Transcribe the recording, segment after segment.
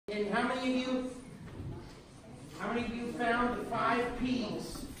And how many of you found the 5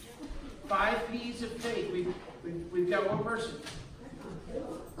 P's? 5 P's of faith. We've got one person.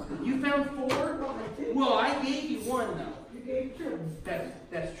 You found 4? Well, I gave you 1 though. You gave 2.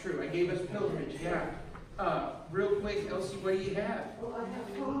 That's true. I gave us pilgrimage. Yeah. Real quick, Elsie, what do you have? Well, I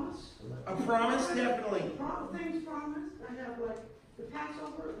have promise. A promise, definitely. Things promised. I have like the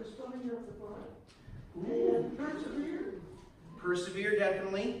Passover, the stoning of the blood. Ooh. Persevere. Persevere,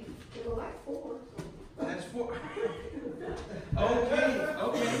 definitely. Well, that's 4. That's 4. Okay.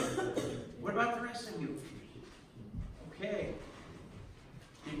 What about the rest of you? Okay.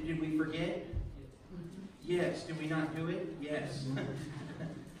 Did we forget? Yes. Did we not do it? Yes.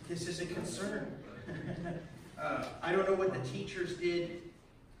 This is a concern. I don't know what the teachers did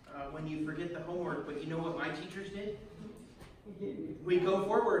when you forget the homework, but you know what my teachers did? We go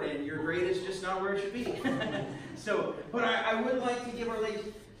forward, and your grade is just not where it should be. So, but I would like to give our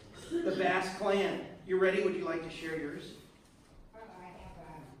ladies the Bass Clan. You ready? Would you like to share yours? I have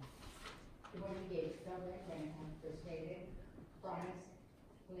the one you gave, stubborn and persuaded, promise,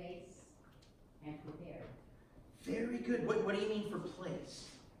 place, and prepare. Very good. What do you mean for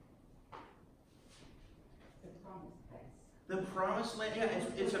place? The promise place. The promised land. Yeah,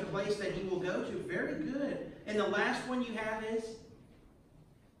 it's a place that he will go to. Very good. And the last one you have is?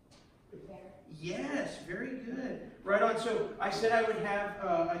 Prepare. Yes, very good. Right on. So I said I would have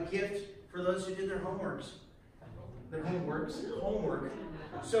a gift for those who did their homework.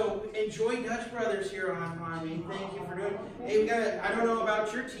 So enjoy Dutch Brothers here on me. Thank you for doing it. Hey, we got I don't know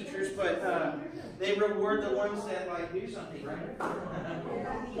about your teachers, but they reward the ones that like do something, right?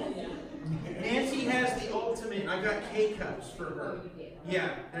 Nancy has the ultimate. I got K-cups for her.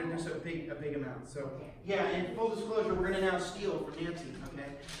 Yeah, they're just a big amount. So yeah, and full disclosure, we're gonna now steal from Nancy,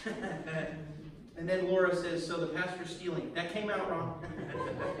 okay? And then Laura says, so the pastor's stealing. That came out wrong.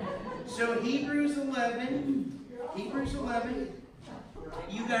 So Hebrews 11. You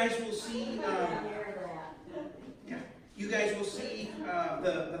guys will see. You guys will see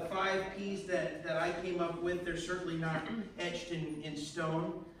the 5 P's that I came up with. They're certainly not etched in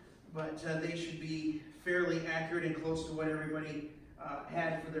stone, but they should be fairly accurate and close to what everybody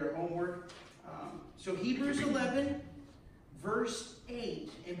had for their homework. So Hebrews 11, verse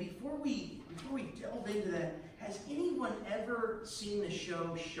 8. And before we delve into that, has anyone ever seen the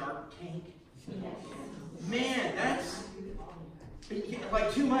show Shark Tank? Man, that's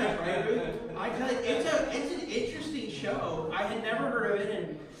like too much, right? I tell you, it's an interesting show. I had never heard of it,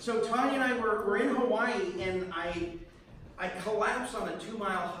 and so Tanya and I were in Hawaii, and I collapsed on a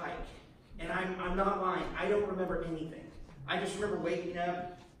 2-mile hike, and I'm not lying. I don't remember anything. I just remember waking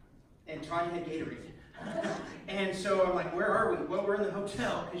up, and Tanya had Gatorade. And so I'm like, where are we? Well, we're in the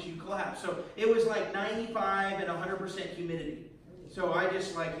hotel because you collapsed. So it was like 95 and 100% humidity. So I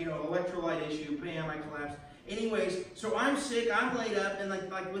just electrolyte issue, bam, I collapsed. Anyways, so I'm sick, I'm laid up, and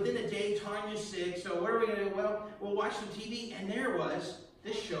like within a day, Tanya's sick. So what are we gonna do? Well, we'll watch some TV, and there was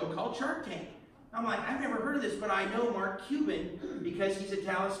this show called Shark Tank. I'm like, I've never heard of this, but I know Mark Cuban because he's a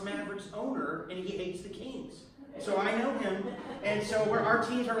Dallas Mavericks owner, and he hates the Kings. So I know him, and so our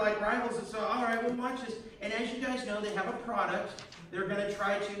teams are like rivals, and so all right, we'll watch this. And as you guys know, they have a product. They're going to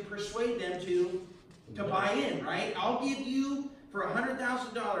try to persuade them to buy in, right? I'll give you, for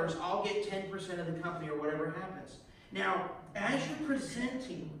 $100,000, I'll get 10% of the company or whatever happens. Now, as you're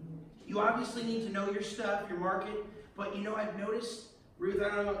presenting, you obviously need to know your stuff, your market, but I've noticed, Ruth, I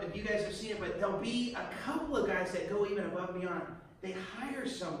don't know if you guys have seen it, but there'll be a couple of guys that go even above and beyond. They hire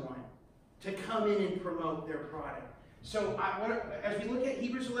someone to come in and promote their product. So as we look at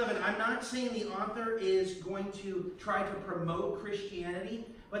Hebrews 11, I'm not saying the author is going to try to promote Christianity,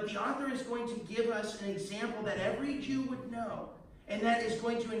 but the author is going to give us an example that every Jew would know, and that is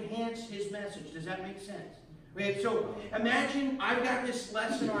going to enhance his message. Does that make sense? Okay, so imagine I've got this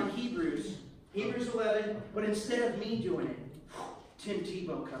lesson on Hebrews 11, but instead of me doing it, Tim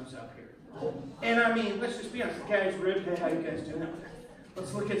Tebow comes up here. And I mean, let's just be honest, the guy's ripped. Hey, how you guys doing?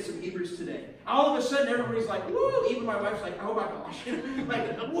 Let's look at some Hebrews today. All of a sudden, everybody's like, woo! Even my wife's like, oh my gosh.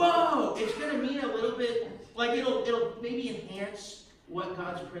 Like, whoa! It's going to mean a little bit, like it'll maybe enhance what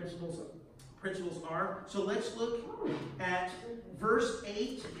God's principles are. So let's look at verse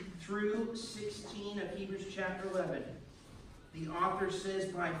 8 through 16 of Hebrews chapter 11. The author says,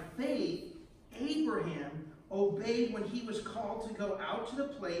 by faith, Abraham obeyed when he was called to go out to the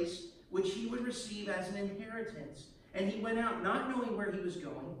place which he would receive as an inheritance. And he went out not knowing where he was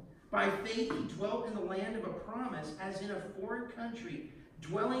going. By faith he dwelt in the land of a promise, as in a foreign country,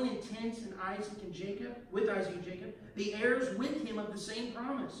 dwelling in tents with Isaac and Jacob, the heirs with him of the same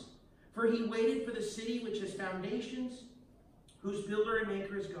promise. For he waited for the city which has foundations, whose builder and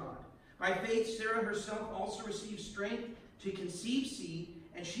maker is God. By faith, Sarah herself also received strength to conceive seed,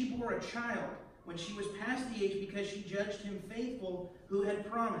 and she bore a child when she was past the age, because she judged him faithful who had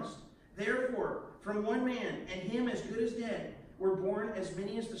promised. Therefore, from one man, and him as good as dead, were born as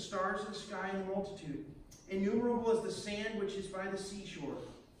many as the stars of the sky in multitude, innumerable as the sand which is by the seashore.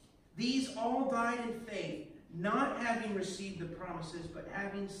 These all died in faith, not having received the promises, but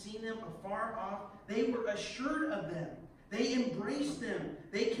having seen them afar off. They were assured of them. They embraced them.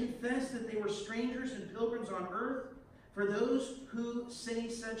 They confessed that they were strangers and pilgrims on earth. For those who say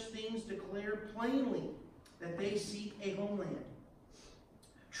such things declare plainly that they seek a homeland.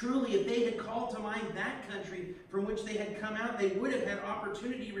 Truly, if they had called to mind that country from which they had come out, they would have had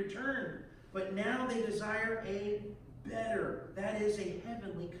opportunity to return. But now they desire a better, that is, a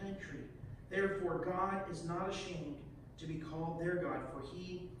heavenly country. Therefore, God is not ashamed to be called their God, for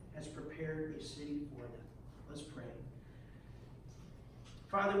he has prepared a city for them. Let's pray.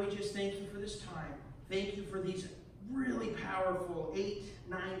 Father, we just thank you for this time. Thank you for these really powerful 8,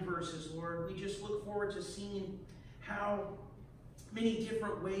 9 verses, Lord. We just look forward to seeing how many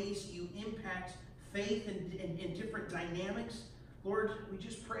different ways you impact faith and different dynamics. Lord, we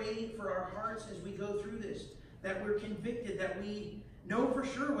just pray for our hearts as we go through this, that we're convicted, that we know for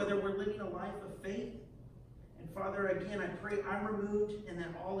sure whether we're living a life of faith. And Father, again, I pray I'm removed and that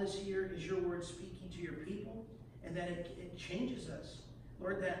all is here is your word speaking to your people, and that it changes us.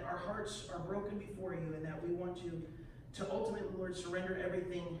 Lord, that our hearts are broken before you, and that we want to ultimately, Lord, surrender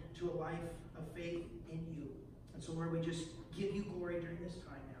everything to a life of faith in you. And so, Lord, we just give you glory during this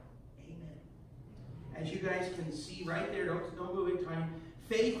time now. Amen. As you guys can see right there, don't move it, time.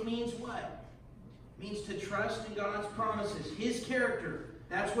 Faith means what? It means to trust in God's promises, his character.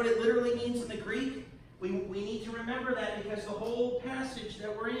 That's what it literally means in the Greek. We need to remember that, because the whole passage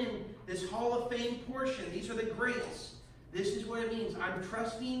that we're in, this Hall of Fame portion, these are the greats. This is what it means. I'm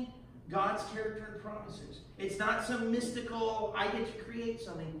trusting God's character and promises. It's not some mystical, I get to create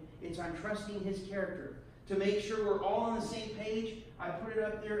something. It's I'm trusting his character. To make sure we're all on the same page, I put it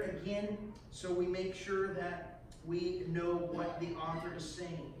up there again so we make sure that we know what the author is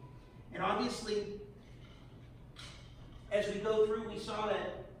saying. And obviously, as we go through, we saw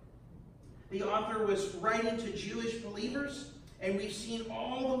that the author was writing to Jewish believers, and we've seen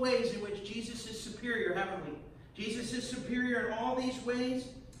all the ways in which Jesus is superior, haven't we? Jesus is superior in all these ways,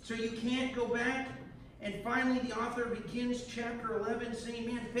 so you can't go back. And finally, the author begins chapter 11 saying,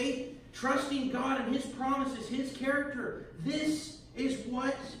 man, faith, trusting God and his promises, his character, this is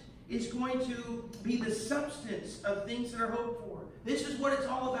what is going to be the substance of things that are hoped for. This is what it's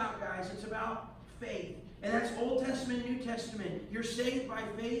all about, guys. It's about faith. And that's Old Testament and New Testament. You're saved by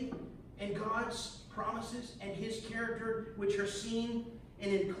faith and God's promises and his character, which are seen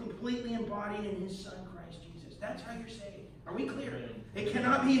and completely embodied in his Son, Christ Jesus. That's how you're saved. Are we clear? It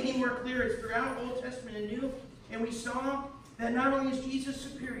cannot be any more clear. It's throughout Old Testament and New. And we saw that not only is Jesus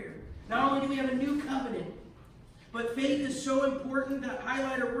superior, not only do we have a new covenant, but faith is so important. That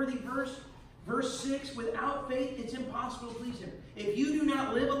highlighter-worthy verse, verse 6, without faith, it's impossible to please him. If you do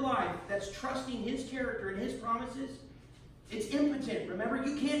not live a life that's trusting his character and his promises, it's impotent. Remember,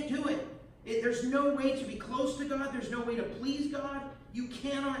 you can't do it. There's no way to be close to God. There's no way to please God. You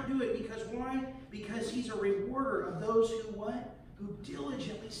cannot do it. Because why? Because he's a rewarder of those who what? Who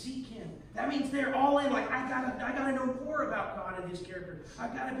diligently seek him. That means they're all in. Like, I gotta know more about God and his character.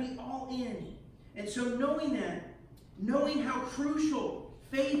 I've got to be all in. And so knowing that, knowing how crucial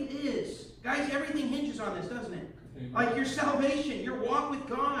faith is, guys, everything hinges on this, doesn't it? Amen. Like your salvation, your walk with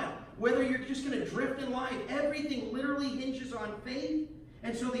God, whether you're just going to drift in life, everything literally hinges on faith.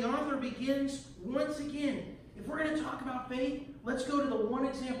 And so the author begins once again. If we're going to talk about faith, let's go to the one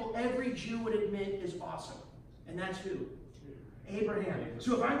example every Jew would admit is awesome. And that's who? Abraham.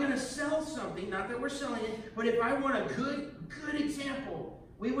 So if I'm going to sell something, not that we're selling it, but if I want a good example,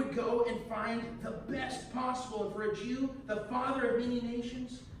 we would go and find the best possible. And for a Jew, the father of many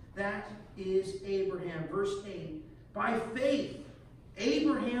nations, that is Abraham. Verse 8. By faith,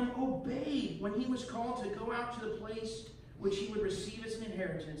 Abraham obeyed when he was called to go out to the place which he would receive as an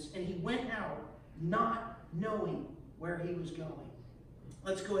inheritance. And he went out not knowing where he was going.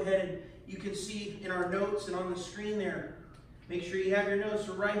 Let's go ahead, and you can see in our notes and on the screen there. Make sure you have your notes.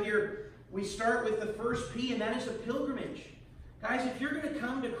 So right here, we start with the first P, and that is a pilgrimage. Guys, if you're going to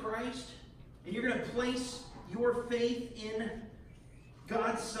come to Christ and you're going to place your faith in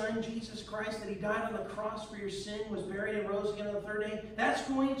God's Son, Jesus Christ, that he died on the cross for your sin, was buried and rose again on the third day, that's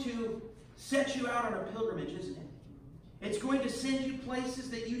going to set you out on a pilgrimage, isn't it? It's going to send you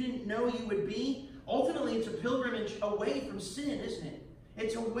places that you didn't know you would be. Ultimately, it's a pilgrimage away from sin, isn't it?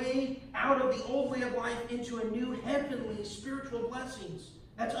 It's a way out of the old way of life into a new heavenly spiritual blessings.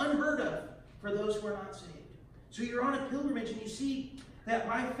 That's unheard of for those who are not saved. So you're on a pilgrimage and you see that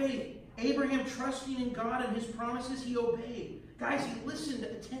by faith, Abraham, trusting in God and his promises, he obeyed. Guys, he listened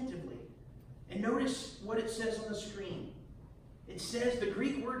attentively. And notice what it says on the screen. It says, the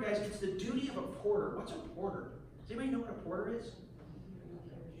Greek word, guys, it's the duty of a porter. What's a porter? Does anybody know what a porter is?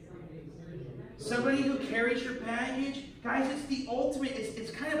 Somebody who carries your baggage. Guys, it's the ultimate,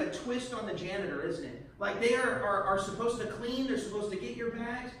 it's kind of a twist on the janitor, isn't it? Like they are supposed to clean, they're supposed to get your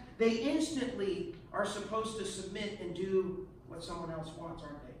bags. They instantly are supposed to submit and do what someone else wants,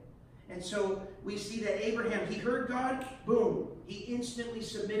 aren't they? And so we see that Abraham, he heard God, boom. He instantly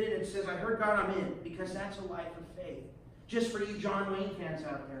submitted and says, I heard God, I'm in. Because that's a life of faith. Just for you John Wayne fans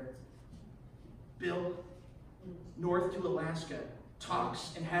out there. Bill, north to Alaska,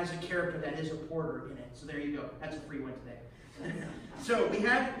 talks and has a character that is a porter in it. So there you go. That's a free one today. So we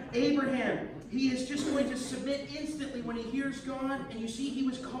have Abraham. He is just going to submit instantly when he hears God. And you see he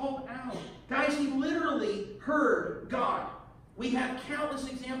was called out. Guys, he literally heard God. We have countless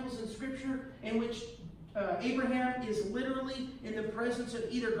examples in Scripture in which Abraham is literally in the presence of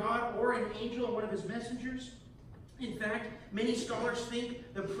either God or an angel or one of his messengers. In fact, many scholars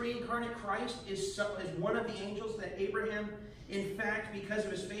think the pre-incarnate Christ is one of the angels that Abraham, in fact, because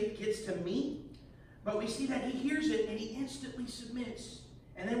of his faith, gets to meet. But we see that he hears it and he instantly submits.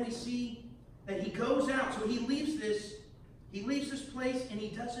 And then we see that he goes out. So he leaves this place and he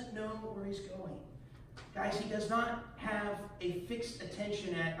doesn't know where he's going. Guys, he does not have a fixed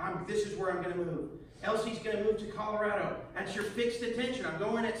attention at, this is where I'm going to move. Elsie's going to move to Colorado. That's your fixed attention. I'm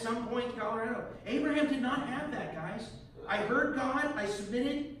going at some point to Colorado. Abraham did not have that, guys. I heard God. I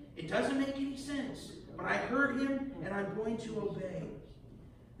submitted. It doesn't make any sense. But I heard him, and I'm going to obey.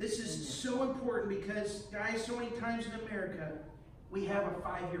 This is so important because, guys, so many times in America, we have a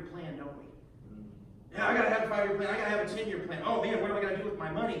 5-year plan, don't we? Yeah, I got to have a 5-year plan. I got to have a 10-year plan. Oh, man, what am I going to do with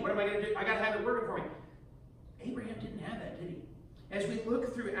my money? What am I going to do? I got to have it working for me. Abraham didn't have that, did he? As we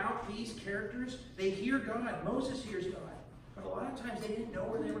look throughout these characters, they hear God. Moses hears God. But a lot of times they didn't know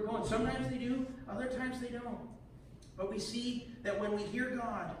where they were going. Sometimes they do, other times they don't. But we see that when we hear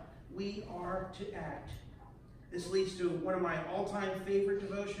God, we are to act. This leads to one of my all-time favorite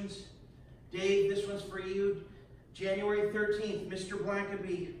devotions. Dave, this one's for you. January 13th, Mr.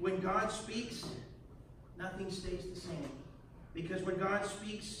 Blackaby. When God speaks, nothing stays the same. Because when God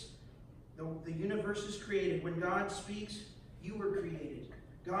speaks, the universe is created. When God speaks, you were created.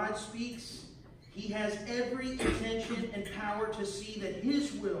 God speaks. He has every intention and power to see that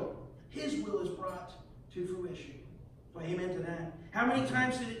His will is brought to fruition. So amen to that. How many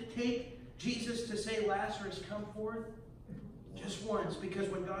times did it take Jesus to say, Lazarus, come forth? Just once. Because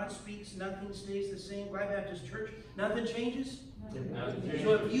when God speaks, nothing stays the same. Glad Baptist Church, nothing changes.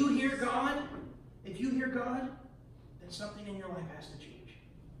 So if you hear God, then something in your life has to change.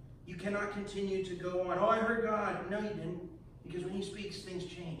 You cannot continue to go on, oh, I heard God. No, you didn't. Because when He speaks, things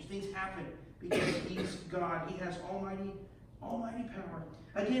change. Things happen. Because He's God. He has almighty power.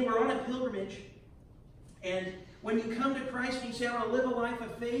 Again, we're on a pilgrimage. And when you come to Christ and you say, I want to live a life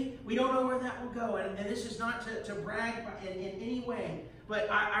of faith, we don't know where that will go. And this is not to brag in any way. But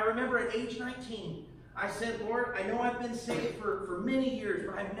I remember at age 19, I said, Lord, I know I've been saved for many years,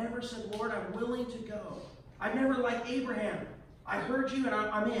 but I've never said, Lord, I'm willing to go. I've never, like Abraham, I heard you and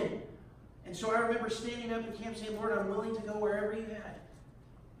I'm in. And so I remember standing up in camp saying, Lord, I'm willing to go wherever you had.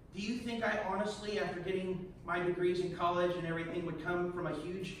 Do you think I honestly, after getting my degrees in college and everything, would come from a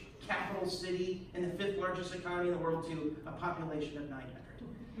huge capital city in the 5th largest economy in the world to a population of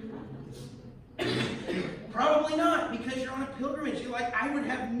 900? Probably not, because you're on a pilgrimage. You're like, I would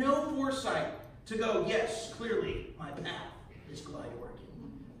have no foresight to go, yes, clearly, my path is glide working.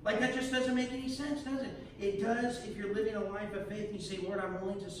 Like, that just doesn't make any sense, does it? It does if you're living a life of faith and you say, Lord, I'm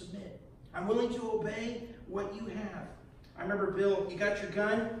willing to submit. I'm willing to obey what you have. I remember, Bill, you got your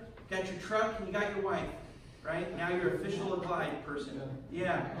gun, got your truck, and you got your wife. Right? Now you're official Glide person.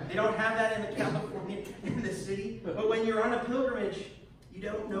 Yeah. They don't have that in the California, in the city. But when you're on a pilgrimage, you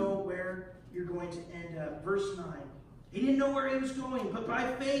don't know where you're going to end up. Verse 9. He didn't know where he was going, but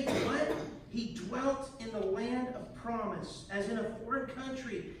by faith, what? He dwelt in the land of promise, as in a foreign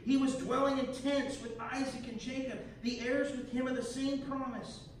country. He was dwelling in tents with Isaac and Jacob, the heirs with him of the same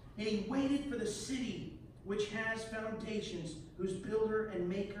promise. And he waited for the city which has foundations, whose builder and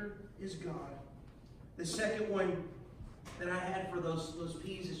maker is God. The second one that I had for those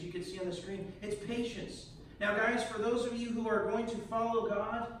P's, as you can see on the screen, it's patience. Now, guys, for those of you who are going to follow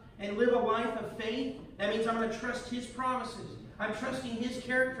God and live a life of faith, that means I'm going to trust His promises. I'm trusting His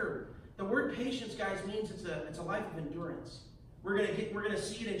character. The word patience, guys, means it's a life of endurance. We're going to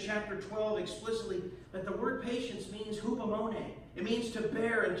see it in chapter 12 explicitly, but the word patience means hupomone. It means to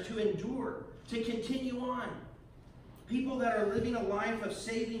bear and to endure, to continue on. People that are living a life of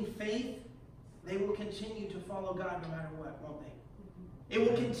saving faith, they will continue to follow God no matter what, won't they? It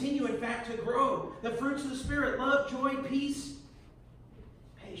will continue, in fact, to grow. The fruits of the Spirit, love, joy, peace,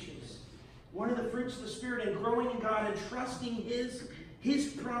 patience. One of the fruits of the Spirit in growing in God and trusting His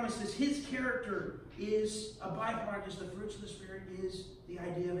promises, His character is a byproduct, as the fruits of the Spirit is the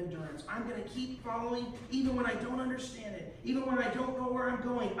idea of endurance. I'm going to keep following even when I don't understand it, even when I don't know where I'm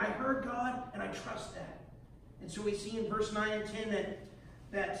going. I heard God and I trust that. And so we see in verse 9 and 10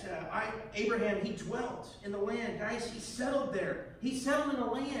 that Abraham, he dwelt in the land. Guys, he settled there. He settled in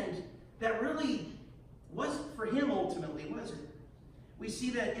a land that really wasn't for him ultimately, was it? We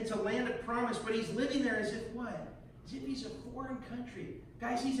see that it's a land of promise, but he's living there as if what? As if he's a foreign country.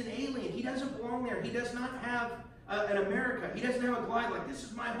 Guys, he's an alien. He doesn't belong there. He does not have an America. He doesn't have a glide like, this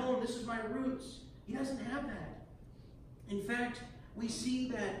is my home, this is my roots. He doesn't have that. In fact, we see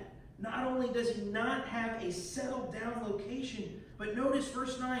that not only does he not have a settled down location, but notice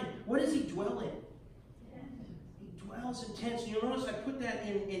verse 9, what does he dwell in? He dwells in tents. You'll notice I put that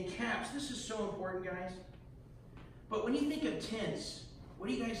in caps. This is so important, guys. But when you think of tents, what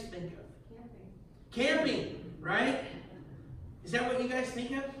do you guys think of? Camping, right? Is that what you guys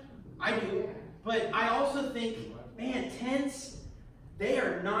think of? I do. But I also think, man, tents, they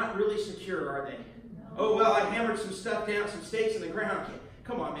are not really secure, are they? Oh, well, I hammered some stuff down, some stakes in the ground.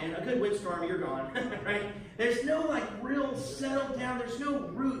 Come on, man, a good windstorm, you're gone, right? There's no, like, real settled down. There's no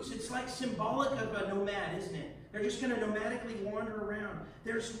roots. It's like symbolic of a nomad, isn't it? They're just going to nomadically wander around.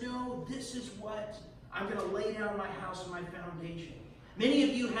 There's no, this is what I'm going to lay down my house and my foundation. Many of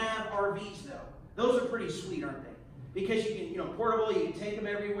you have RVs, though. Those are pretty sweet, aren't they? Because you can, portable, you can take them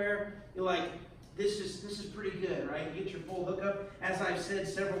everywhere. You're like, this is pretty good, right? You get your full hookup. As I've said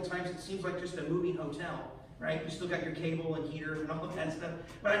several times, it seems like just a moving hotel, right? You still got your cable and heater and all of that stuff.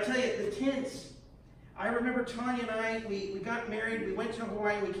 But I tell you, the tents, I remember Tanya and I, we got married, we went to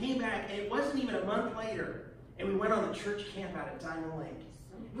Hawaii, we came back, and it wasn't even a month later, and we went on the church camp out at Diamond Lake.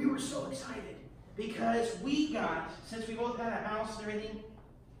 We were so excited because we got, since we both had a house and everything,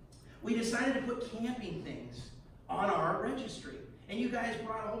 we decided to put camping things on our registry. And you guys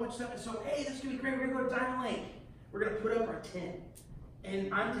brought a whole bunch of stuff, and so, hey, this is going to be great, we're going to go to Diamond Lake. We're going to put up our tent.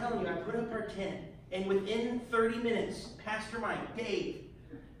 And I'm telling you, I put up our tent, and within 30 minutes, Pastor Mike, Dave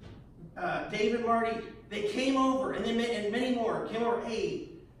and Marty, they came over, and many more came over. Hey,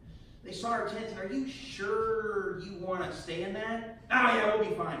 they saw our tents. Are you sure you want to stay in that? Oh, yeah, we'll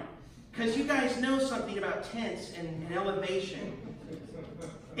be fine. Because you guys know something about tents and elevation.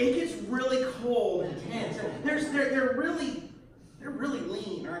 It gets really cold in tents. They're really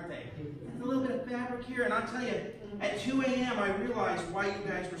lean, aren't they? There's a little bit of fabric here, and I'll tell you, at 2 a.m. I realized why you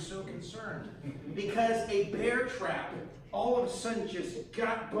guys were so concerned. Because a bear trap all of a sudden just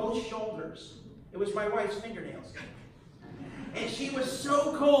got both shoulders. It was my wife's fingernails. And she was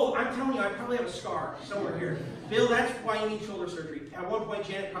so cold. I'm telling you, I probably have a scar somewhere here. Bill, that's why you need shoulder surgery. At one point,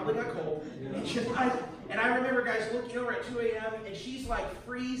 Janet probably got cold. And I remember, guys, looking over at 2 a.m., and she's like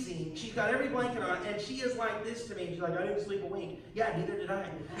freezing. She's got every blanket on, and she is like this to me. She's like, I didn't sleep a wink. Yeah, neither did I.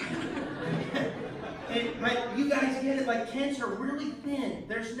 But you guys get it, like tents are really thin.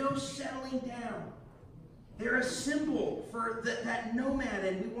 There's no settling down. They're a symbol for that nomad,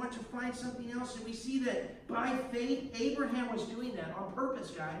 and we want to find something else. And we see that by faith, Abraham was doing that on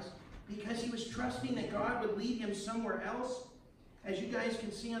purpose, guys, because he was trusting that God would lead him somewhere else. As you guys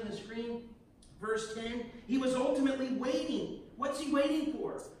can see on the screen, verse 10, he was ultimately waiting. What's he waiting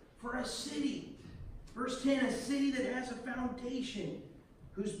for? For a city. Verse 10, a city that has a foundation,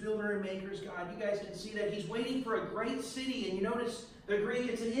 whose builder and maker is God. You guys can see that he's waiting for a great city. And you notice the Greek,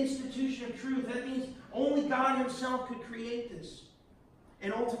 it's an institution of truth. That means only God himself could create this.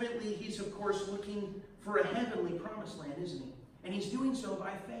 And ultimately, he's, of course, looking for a heavenly promised land, isn't he? And he's doing so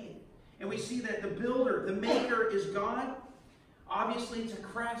by faith. And we see that the builder, the maker, is God. Obviously, it's a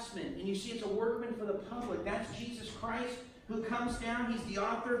craftsman. And you see it's a workman for the public. That's Jesus Christ, who comes down. He's the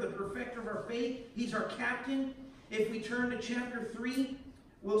author, the perfecter of our faith. He's our captain. If we turn to chapter 3,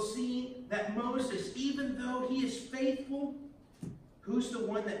 we'll see that Moses, even though he is faithful, who's the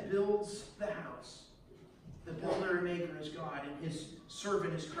one that builds the house? The builder and maker is God, and his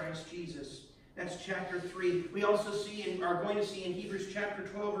servant is Christ Jesus. That's chapter 3. We also see and are going to see in Hebrews chapter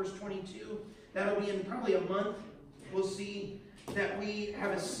 12, verse 22. That'll be in probably a month. We'll see that we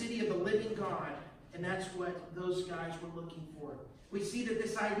have a city of the living God, and that's what those guys were looking for. We see that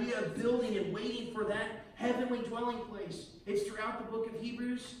this idea of building and waiting for that heavenly dwelling place, it's throughout the book of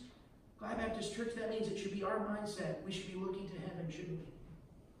Hebrews. Glad Baptist Church, that means it should be our mindset. We should be looking to heaven, shouldn't we?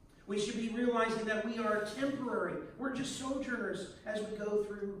 We should be realizing that we are temporary. We're just sojourners as we go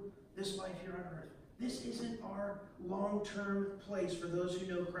through this life here on earth. This isn't our long-term place for those who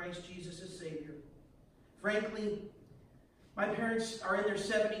know Christ Jesus as Savior. Frankly, my parents are in their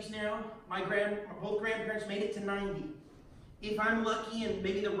 70s now. Both grandparents made it to 90. If I'm lucky and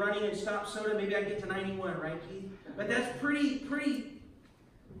maybe the running and stop soda, maybe I get to 91, right, Keith? But that's pretty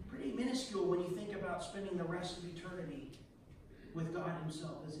minuscule when you think about spending the rest of eternity with God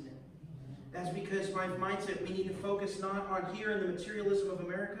Himself, isn't it? That's because my mindset, we need to focus not on here in the materialism of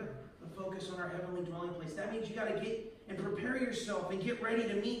America, but focus on our heavenly dwelling place. That means you got to get and prepare yourself and get ready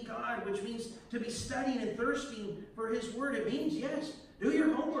to meet God, which means to be studying and thirsting for His Word. It means, yes, do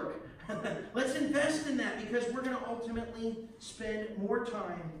your homework. Let's invest in that, because we're going to ultimately spend more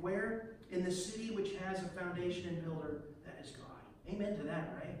time where? In the city which has a foundation and builder, that is God. Amen to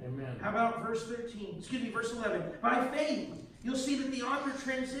that, right? Amen. How about verse 11? By faith, you'll see that the author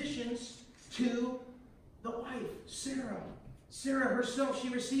transitions to the wife, Sarah. Sarah herself, she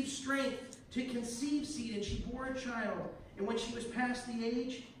received strength to conceive seed, and she bore a child. And when she was past the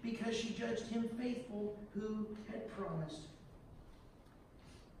age, because she judged him faithful who had promised.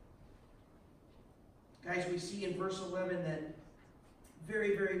 Guys, we see in verse 11 that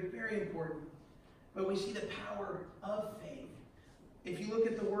very, very, very important. But we see the power of faith. If you look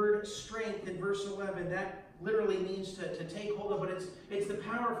at the word strength in verse 11, that literally means to take hold of, but it's the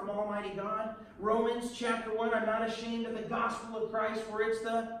power from Almighty God. Romans chapter 1, I'm not ashamed of the gospel of Christ, for it's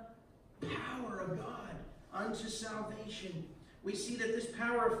the power of God unto salvation. We see that this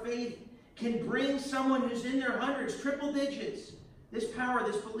power of faith can bring someone who's in their hundreds, triple digits. This power,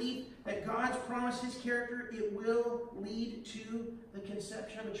 this belief that God's promised His character, it will lead to the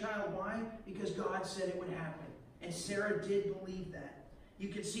conception of a child. Why? Because God said it would happen. And Sarah did believe that. You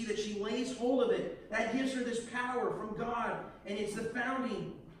can see that she lays hold of it. That gives her this power from God. And it's the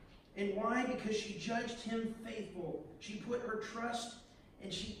founding. And why? Because she judged him faithful. She put her trust,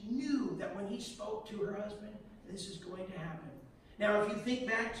 and she knew that when he spoke to her husband, this is going to happen. Now, if you think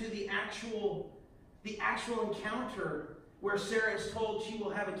back to the actual encounter where Sarah is told she will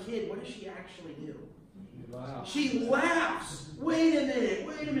have a kid, what does she actually do? Wow. She laughs. Wait a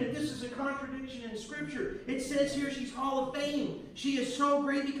minute. This is a contradiction in Scripture. It says here she's Hall of Fame. She is so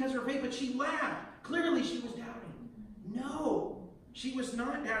great because of her faith, but she laughed. Clearly she was doubting. No, she was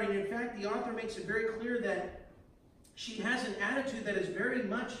not doubting. In fact, the author makes it very clear that she has an attitude that is very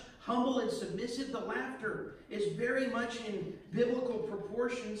much humble and submissive. The laughter is very much in biblical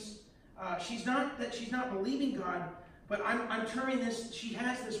proportions. She's not believing God, but I'm terming this, she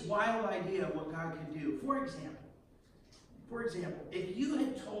has this wild idea of what God can do. For example, if you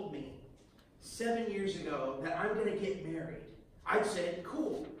had told me 7 years ago that I'm going to get married, I'd say,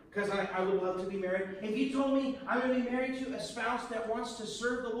 cool, because I would love to be married. If you told me I'm going to be married to a spouse that wants to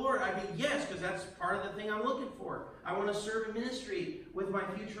serve the Lord, I'd be yes, because that's part of the thing I'm looking for. I want to serve in ministry with my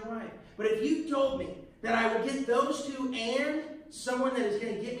future wife. But if you told me that I would get those two and someone that is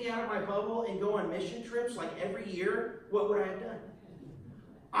going to get me out of my bubble and go on mission trips like every year, what would I have done?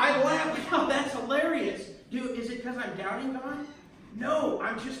 I'd laugh. Wow, that's hilarious. Dude, is it because I'm doubting God? No,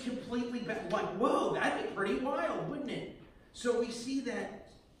 I'm just completely like, whoa, that'd be pretty wild, wouldn't it? So we see that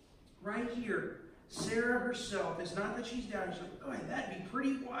right here. Sarah herself, it's not that she's doubting. She's like, oh, that'd be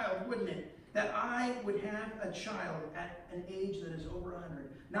pretty wild, wouldn't it? That I would have a child at an age that is over 100.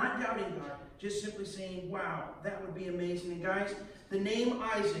 Not doubting God, just simply saying, wow, that would be amazing. And guys, the name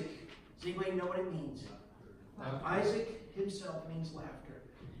Isaac, does anybody know what it means? Isaac himself means laughter.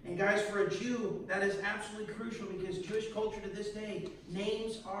 And guys, for a Jew, that is absolutely crucial, because Jewish culture to this day,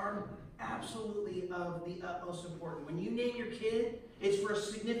 names are absolutely of the utmost importance. When you name your kid, it's for a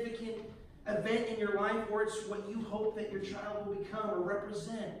significant event in your life, or it's what you hope that your child will become or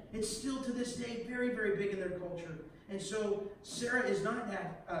represent. It's still to this day very, very big in their culture. And so Sarah is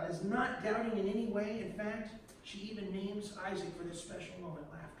not doubting in any way. In fact, she even names Isaac for this special moment,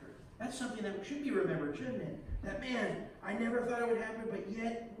 laughter. That's something that should be remembered, shouldn't it? That, man, I never thought it would happen, but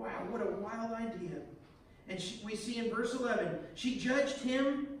yet, wow, what a wild idea. And we see in verse 11, she judged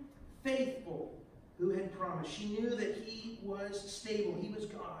him faithful who had promised. She knew that he was stable. He was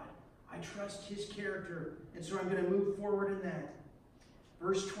God. I trust his character, and so I'm going to move forward in that.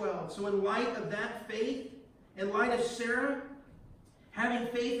 Verse 12. So in light of that faith, in light of Sarah having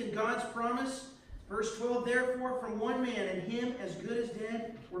faith in God's promise, verse 12, therefore from one man, and him as good as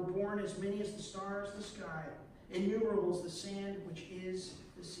dead, were born as many as the stars of the sky, innumerable as the sand which is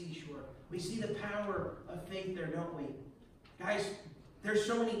the seashore. We see the power of faith there, don't we? Guys, there's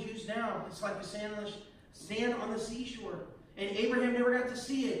so many Jews now, it's like the sand on the seashore. And Abraham never got to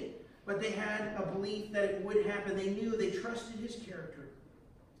see it. but they had a belief that it would happen. They knew, they trusted his character.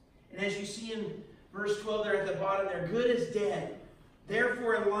 And as you see in verse 12 there at the bottom, they're good as dead.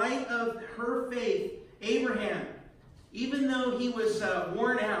 Therefore, in light of her faith, Abraham, even though he was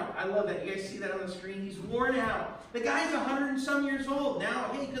worn out, I love that. You guys see that on the screen? He's worn out. The guy's 100 and some years old. Now,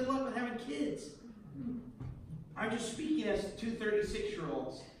 hey, good luck with having kids. I'm just speaking as two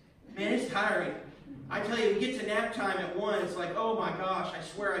 36-year-olds. Man, it's tiring. I tell you, we get to nap time at 1, it's like, oh my gosh, I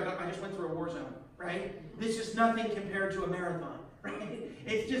swear I just went through a war zone, right? This is nothing compared to a marathon, right?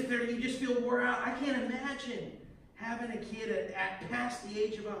 It's just there, you just feel wore out. I can't imagine having a kid at past the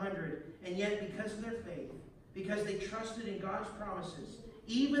age of 100, and yet because of their faith, because they trusted in God's promises,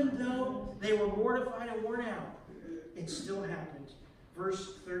 even though they were mortified and worn out, it still happened.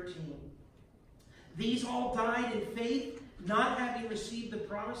 Verse 13. These all died in faith, not having received the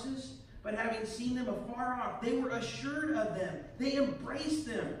promises, but having seen them afar off. They were assured of them. They embraced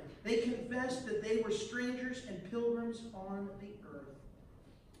them. They confessed that they were strangers and pilgrims on the earth.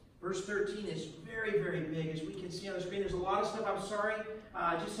 Verse 13 is very, very big. As we can see on the screen, there's a lot of stuff. I'm sorry.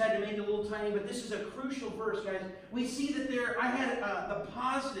 I just had to make it a little tiny, but this is a crucial verse, guys. We see that I had the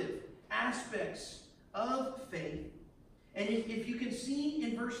positive aspects of faith. And if you can see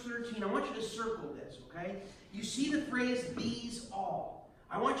in verse 13, I want you to circle this, okay? You see the phrase, these all.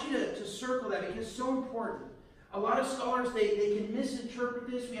 I want you to circle that because it's so important. A lot of scholars, they can misinterpret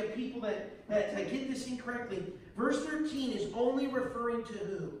this. We have people that get this incorrectly. Verse 13 is only referring to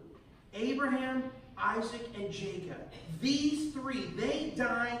who? Abraham, Isaac, and Jacob. These three, they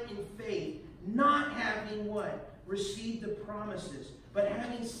died in faith, not having what? Received the promises, but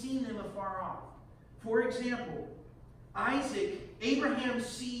having seen them afar off. For example, Isaac, Abraham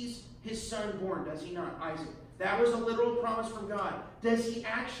sees his son born, does he not? Isaac. That was a literal promise from God. Does he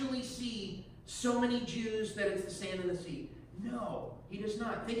actually see so many Jews that it's the sand in the sea? No, he does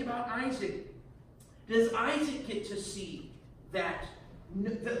not. Think about Isaac. Does Isaac get to see that?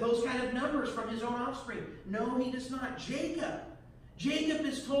 Those kind of numbers from his own offspring? No, he does not. Jacob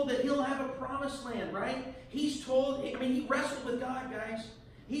is told that he'll have a promised land, right? He's told, he wrestled with God, guys.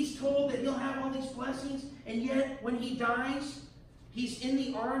 He's told that he'll have all these blessings, and yet when he dies, he's in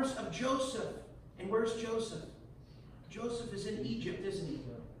the arms of Joseph. And where's Joseph? Joseph is in Egypt, isn't he?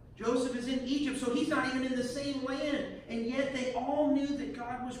 Joseph is in Egypt, so he's not even in the same land. And yet they all knew that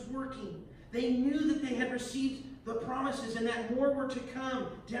God was working. They knew that they had received the promises and that more were to come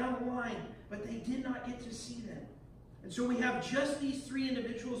down the line. But they did not get to see them. And so we have just these three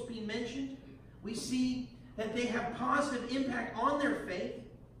individuals being mentioned. We see that they have positive impact on their faith.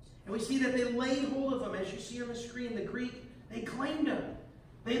 And we see that they laid hold of them. As you see on the screen, the Greek, they claimed them.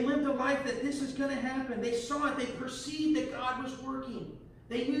 They lived a life that this is going to happen. They saw it. They perceived that God was working.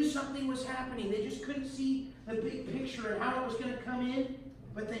 They knew something was happening. They just couldn't see the big picture and how it was going to come in.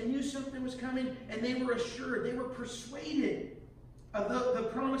 But they knew something was coming, and they were assured. They were persuaded of the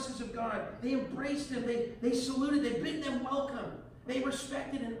promises of God. They embraced them. They saluted. They bid them welcome. They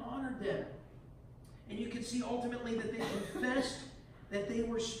respected and honored them. And you can see ultimately that they confessed that they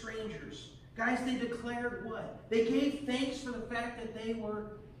were strangers. Guys, they declared what? They gave thanks for the fact that they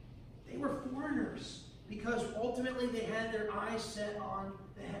were foreigners, because ultimately they had their eyes set on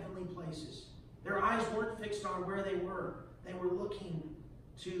the heavenly places. Their eyes weren't fixed on where they were. They were looking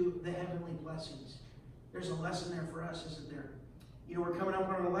to the heavenly blessings. There's a lesson there for us, isn't there? You know, we're coming up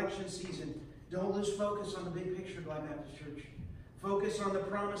on an election season. Don't lose focus on the big picture, Glide Baptist Church. Focus on the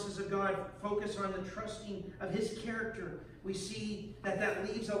promises of God. Focus on the trusting of His character. We see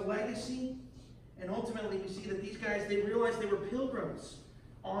that leaves a legacy. And ultimately, we see that these guys, they realized they were pilgrims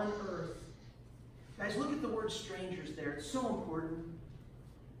on earth. Guys, look at the word strangers there. It's so important.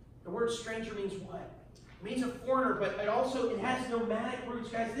 The word stranger means what? It means a foreigner, but it has nomadic roots.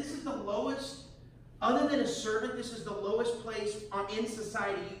 Guys, this is the lowest, other than a servant, this is the lowest place in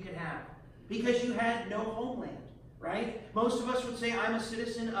society you could have. Because you had no homeland, right? Most of us would say, I'm a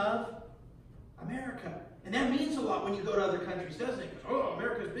citizen of America. And that means a lot when you go to other countries, doesn't it? Because, oh,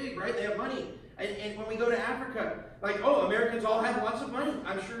 America's big, right? They have money. And when we go to Africa, like, oh, Americans all have lots of money.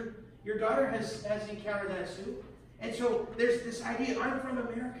 I'm sure your daughter has encountered that, Sue. And so there's this idea, I'm from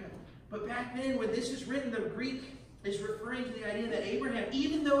America. But back then, when this is written, the Greek is referring to the idea that Abraham,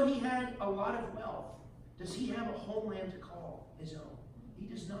 even though he had a lot of wealth, does he have a homeland to call his own? He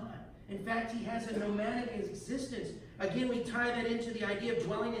does not. In fact, he has a nomadic existence. Again, we tie that into the idea of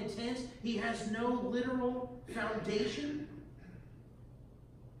dwelling in tents. He has no literal foundation.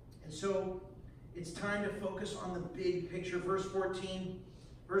 And so it's time to focus on the big picture. Verse 14.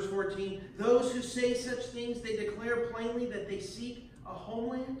 Those who say such things, they declare plainly that they seek a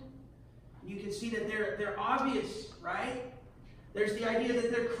homeland. You can see that they're obvious, right? There's the idea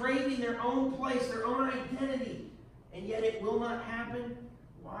that they're craving their own place, their own identity. And yet it will not happen.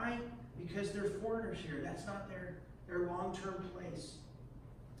 Why? Because they're foreigners here. That's not their long-term place.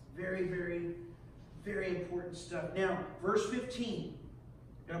 Very, very, very important stuff. Now, verse 15.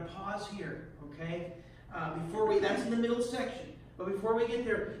 I'm going to pause here, okay? That's in the middle section. But before we get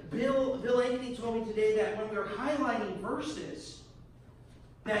there, Bill Ankeny told me today that when we were highlighting verses,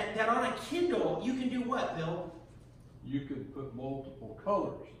 that on a Kindle, you can do what, Bill? You could put multiple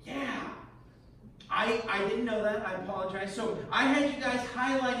colors. Yeah. I didn't know that. I apologize. So I had you guys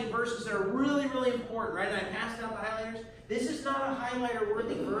highlighting verses that are really, really important, right? And I passed out the highlighters. This is not a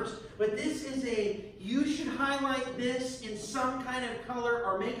highlighter-worthy verse, but this is you should highlight this in some kind of color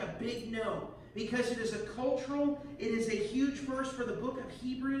or make a big note. Because it is it is a huge verse for the book of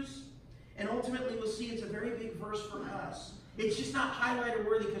Hebrews. And ultimately we'll see it's a very big verse for us. It's just not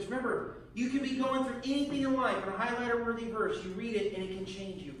highlighter-worthy, because remember, you can be going through anything in life, and a highlighter-worthy verse, you read it and it can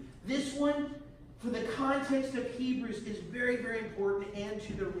change you. This one, for the context of Hebrews, is very, very important, and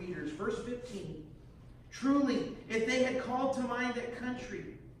to the readers. Verse 15. Truly, if they had called to mind that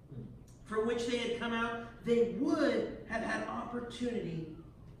country from which they had come out, they would have had opportunity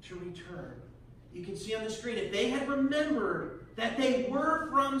to return. You can see on the screen, if they had remembered that they were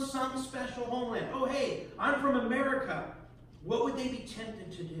from some special homeland. Oh, hey, I'm from America. What would they be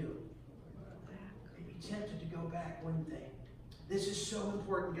tempted to do? They'd be tempted to go back, wouldn't they? This is so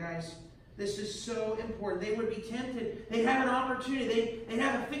important, guys. This is so important. They would be tempted. They'd have an opportunity. They'd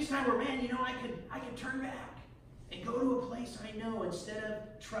have a fixed time where, man, I could turn back and go to a place I know instead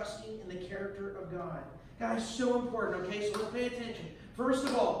of trusting in the character of God. Guys, so important, okay? So let's pay attention. First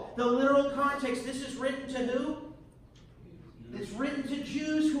of all, the literal context. This is written to who? It's written to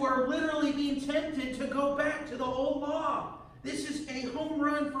Jews who are literally being tempted to go back to the old law. This is a home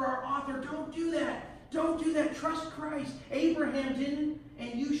run for our author. Don't do that. Don't do that. Trust Christ. Abraham didn't,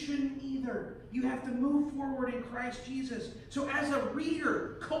 and you shouldn't either. You have to move forward in Christ Jesus. So as a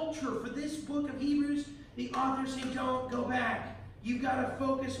reader, culture for this book of Hebrews, the author's saying, don't go back. You've got to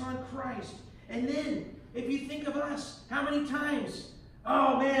focus on Christ. And then, if you think of us, how many times?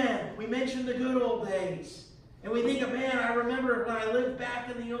 Oh man, we mentioned the good old days. And we think of, man, I remember when I lived back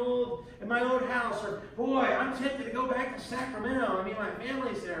in my old house. Or, boy, I'm tempted to go back to Sacramento. I mean, my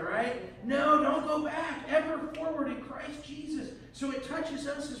family's there, right? No, don't go back. Ever forward in Christ Jesus. So it touches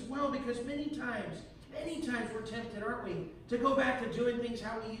us as well, because many times we're tempted, aren't we, to go back to doing things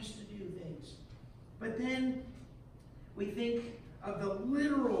how we used to do things. But then we think of the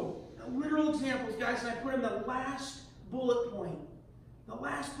literal examples, guys, and I put in the last bullet point. The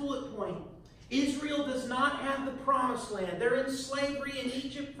last bullet point. Israel does not have the promised land. They're in slavery in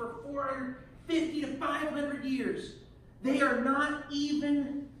Egypt for 450 to 500 years. They are not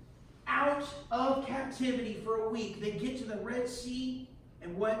even out of captivity for a week. They get to the Red Sea,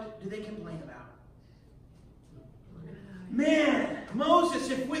 and what do they complain about? Man, Moses,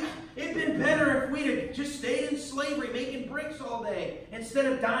 it'd been better if we'd have just stayed in slavery making bricks all day instead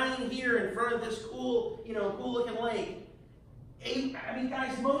of dying here in front of this cool looking lake. I mean,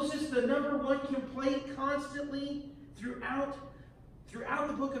 guys, Moses, the number one complaint constantly throughout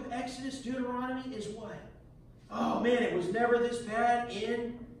the book of Exodus, Deuteronomy, is what? Oh, man, it was never this bad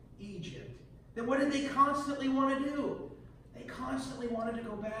in Egypt. Then what did they constantly want to do? They constantly wanted to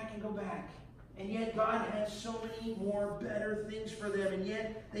go back and go back. And yet God had so many more better things for them, and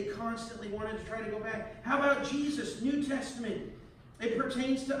yet they constantly wanted to try to go back. How about Jesus, New Testament? It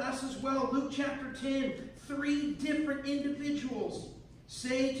pertains to us as well. Luke chapter 10, 3 different individuals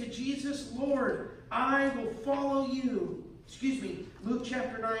say to Jesus, Lord, I will follow you. Luke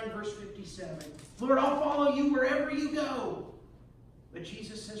chapter 9, verse 57. Lord, I'll follow you wherever you go. But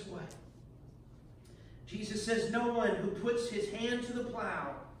Jesus says what? Jesus says, no one who puts his hand to the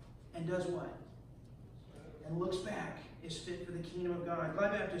plow and does what? And looks back is fit for the kingdom of God.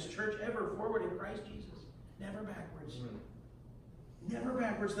 Glad Baptist Church, ever forward in Christ Jesus. Never backwards. Never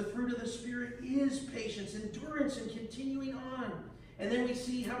backwards. The fruit of the Spirit is patience, endurance, and continuing on. And then we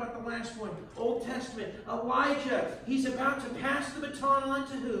see, how about the last one? Old Testament. Elijah. He's about to pass the baton on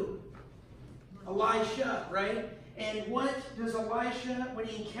to who? Elisha, right? And what does Elisha, when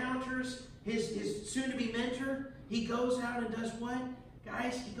he encounters his soon-to-be mentor, he goes out and does what?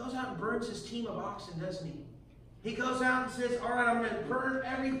 Guys, he goes out and burns his team of oxen, doesn't he? He goes out and says, all right, I'm going to burn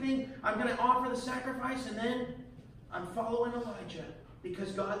everything. I'm going to offer the sacrifice, and then I'm following Elijah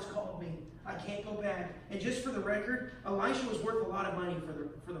because God's called me. I can't go back. And just for the record, Elisha was worth a lot of money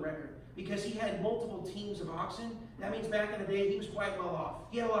for the record, because he had multiple teams of oxen. That means back in the day, he was quite well off.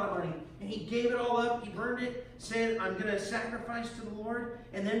 He had a lot of money. And he gave it all up. He burned it, said, I'm going to sacrifice to the Lord.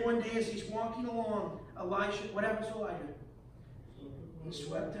 And then one day as he's walking along, what happens to Elijah? He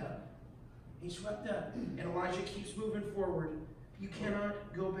swept up. He swept up. And Elijah keeps moving forward. You cannot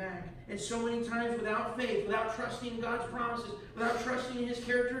go back. And so many times without faith, without trusting in God's promises, without trusting in His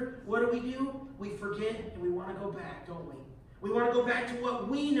character, what do? We forget and we want to go back, don't we? We want to go back to what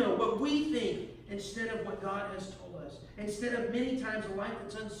we know, what we think, instead of what God has told us. Instead of many times a life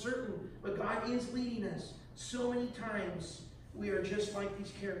that's uncertain, but God is leading us. So many times we are just like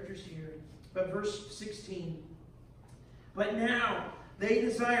these characters here. But verse 16. But now they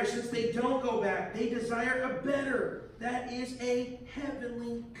desire, since they don't go back, they desire a better, that is a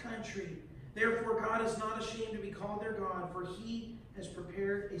heavenly country. Therefore God is not ashamed to be called their God, for He has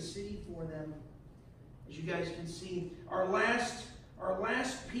prepared a city for them. As you guys can see, our last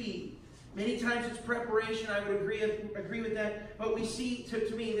P, many times it's preparation. I would agree with that. But we see,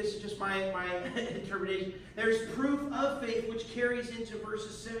 to me, this is just my interpretation. There's proof of faith, which carries into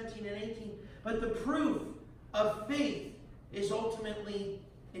verses 17 and 18. But the proof of faith is ultimately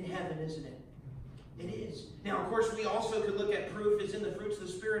in heaven, isn't it? It is. Now, of course, we also could look at proof is in the fruits of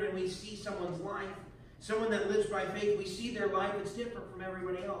the Spirit, and we see someone's life. Someone that lives by faith, we see their life is different from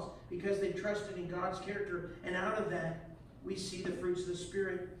everybody else because they've trusted in God's character. And out of that, we see the fruits of the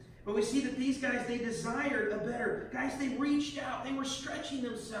Spirit. But we see that these guys, they desired a better. Guys, they reached out. They were stretching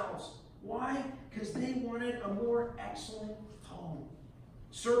themselves. Why? Because they wanted a more excellent home.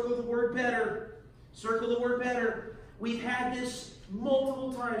 Circle the word better. Circle the word better. We've had this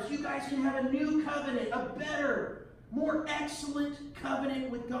multiple times. You guys can have a new covenant, a better, more excellent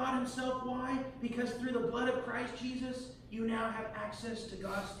covenant with God Himself. Why? Because through the blood of Christ Jesus, you now have access to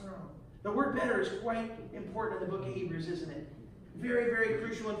God's throne. The word better is quite important in the book of Hebrews, isn't it? Very, very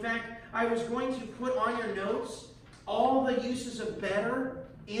crucial. In fact, I was going to put on your notes all the uses of better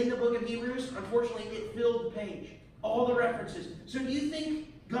in the book of Hebrews. Unfortunately, it filled the page. All the references. So do you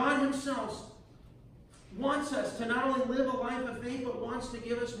think God Himself wants us to not only live a life of faith, but wants to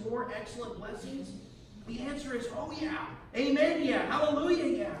give us more excellent blessings? The answer is, oh yeah. Amen, yeah.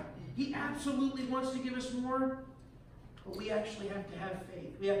 Hallelujah, yeah. He absolutely wants to give us more. But we actually have to have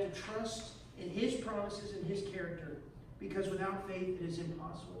faith. We have to trust in His promises and His character. Because without faith, it is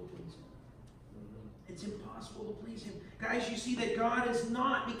impossible to please Him. It's impossible to please Him. Guys, you see that God is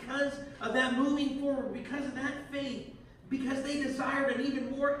not, because of that moving forward, because of that faith, because they desired an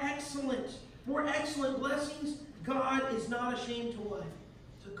even more excellent blessings, God is not ashamed to what?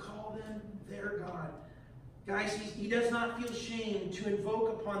 To call them their God. Guys, He does not feel shame to invoke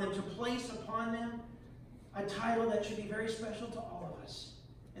upon them, to place upon them a title that should be very special to all of us.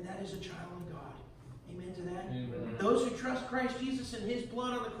 And that is a child of God. Amen to that? Amen. Those who trust Christ Jesus and His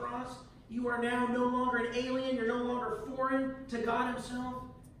blood on the cross, you are now no longer an alien. You're no longer foreign to God Himself.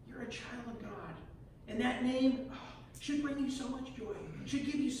 You're a child of God. And that name should bring you so much joy. Should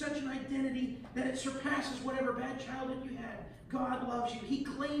give you such an identity that it surpasses whatever bad childhood you had. God loves you. He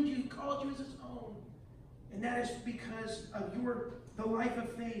claimed you. He called you as His own. And that is because of the life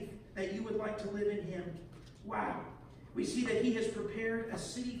of faith that you would like to live in Him. Wow. We see that He has prepared a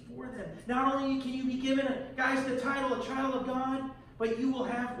city for them. Not only can you be given, guys, the title, a child of God, but you will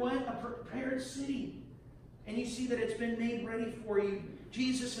have what? A prepared city. And you see that it's been made ready for you.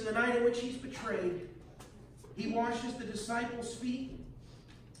 Jesus, in the night in which He's betrayed, He washes the disciples' feet.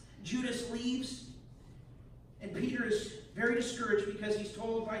 Judas leaves. And Peter is very discouraged because he's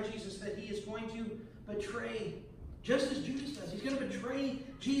told by Jesus that he is going to betray, just as Judas does. He's going to betray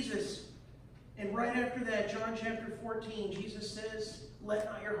Jesus. And right after that, John chapter 14, Jesus says, "Let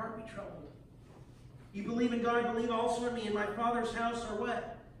not your heart be troubled. You believe in God, believe also in me. In my Father's house are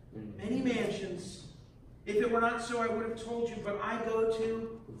what? Many mansions. If it were not so, I would have told you, but I go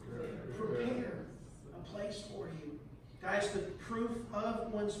to prepare a place for you." Guys, the proof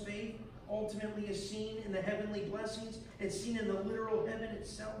of one's faith ultimately is seen in the heavenly blessings. It's seen in the literal heaven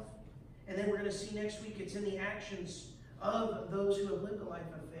itself. And then we're going to see next week it's in the actions of those who have lived a life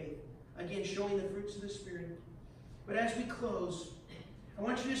of faith. Again, showing the fruits of the Spirit. But as we close, I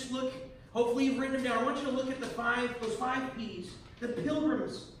want you to just look, hopefully you've written them down. I want you to look at those five P's. The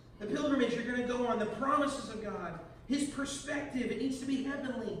pilgrimage you're going to go on, the promises of God, His perspective, it needs to be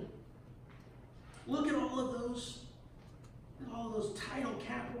heavenly. Look at all of those title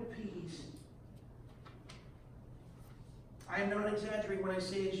capital P's. I am not exaggerating when I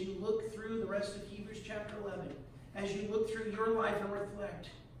say as you look through the rest of Hebrews chapter 11, as you look through your life and reflect,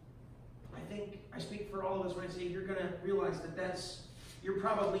 I think I speak for all of us when I say you're going to realize that you're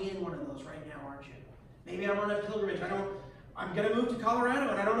probably in one of those right now, aren't you? Maybe I'm on a pilgrimage. I'm going to move to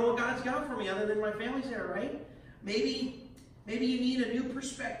Colorado and I don't know what God's got for me other than my family's there, right? Maybe you need a new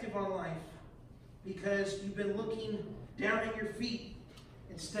perspective on life because you've been looking down at your feet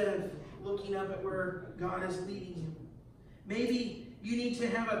instead of looking up at where God is leading you. Maybe you need to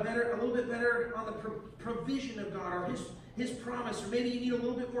have a little bit better on the provision of God, or His promise, or maybe you need a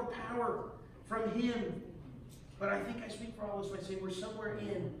little bit more power from Him. But I think I speak for all of us when I say we're somewhere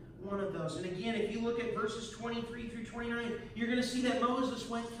in one of those. And again, if you look at verses 23 through 29, you're going to see that Moses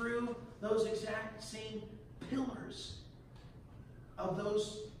went through those exact same pillars of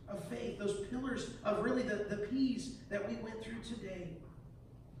faith, those pillars of really the P's that we went through today.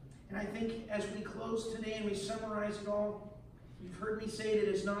 And I think as we close today and we summarize it all, you've heard me say it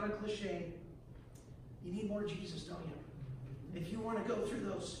is not a cliche. You need more Jesus, don't you? If you want to go through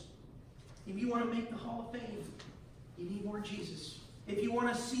those, if you want to make the Hall of Fame, you need more Jesus. If you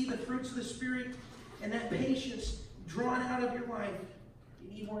want to see the fruits of the Spirit and that patience drawn out of your life,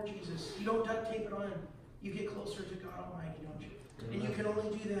 you need more Jesus. You don't duct tape it on. You get closer to God Almighty, don't you? And you can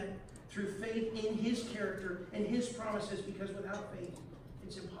only do that through faith in His character and His promises, because without faith,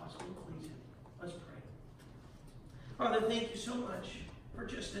 it's impossible to please Him. Let's pray. Father, thank you so much for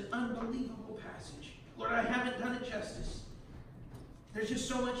just an unbelievable passage. Lord, I haven't done it justice. There's just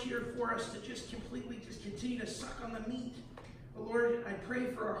so much here for us to just completely just continue to suck on the meat. But Lord, I pray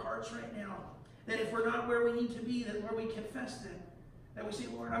for our hearts right now, that if we're not where we need to be, that Lord, we confess that we say,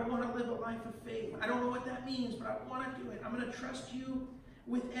 Lord, I want to live a life of faith. I don't know what that means, but I want to do it. I'm going to trust you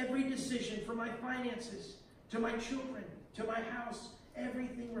with every decision, for my finances, to my children, to my house.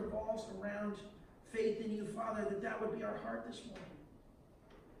 Everything revolves around faith in you, Father, that would be our heart this morning.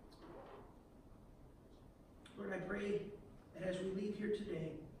 Lord, I pray that as we leave here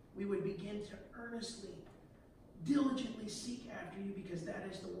today, we would begin to earnestly, diligently seek after you, because that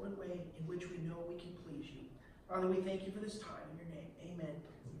is the one way in which we know we can please you. Father, we thank you for this time in your name. Amen.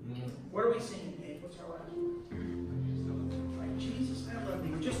 What are we singing, Dave? What's our last one? Like Jesus, I love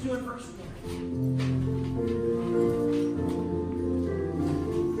you. We're just doing verse 1.